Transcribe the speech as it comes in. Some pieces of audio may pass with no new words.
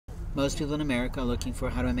Most people in America are looking for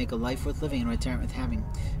how do I make a life worth living and retirement worth having.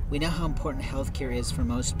 We know how important healthcare is for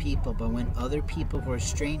most people, but when other people who are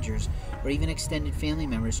strangers or even extended family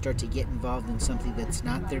members start to get involved in something that's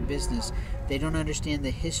not their business, they don't understand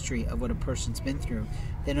the history of what a person's been through.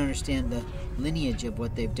 They don't understand the lineage of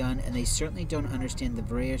what they've done, and they certainly don't understand the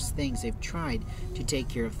various things they've tried to take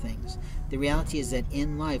care of things. The reality is that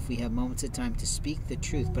in life we have moments of time to speak the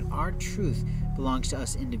truth, but our truth belongs to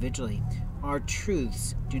us individually. Our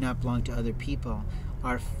truths do not belong to other people.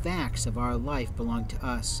 Our facts of our life belong to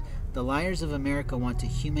us. The liars of America want to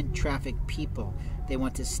human traffic people. They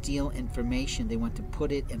want to steal information. They want to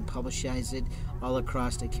put it and publicize it all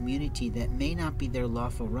across a community that may not be their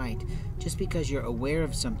lawful right. Just because you're aware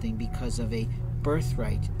of something because of a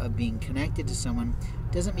birthright of being connected to someone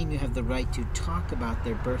doesn't mean you have the right to talk about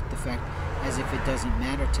their birth defect as if it doesn't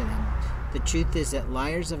matter to them. The truth is that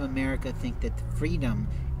liars of America think that freedom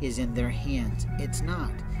is in their hands. It's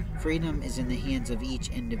not. Freedom is in the hands of each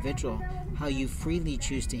individual. How you freely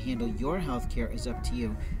choose to handle your health care is up to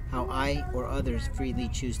you. How I or others freely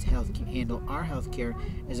choose to handle our health care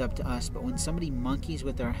is up to us. But when somebody monkeys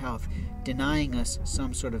with our health, denying us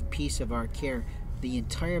some sort of piece of our care, the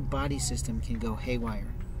entire body system can go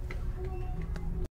haywire.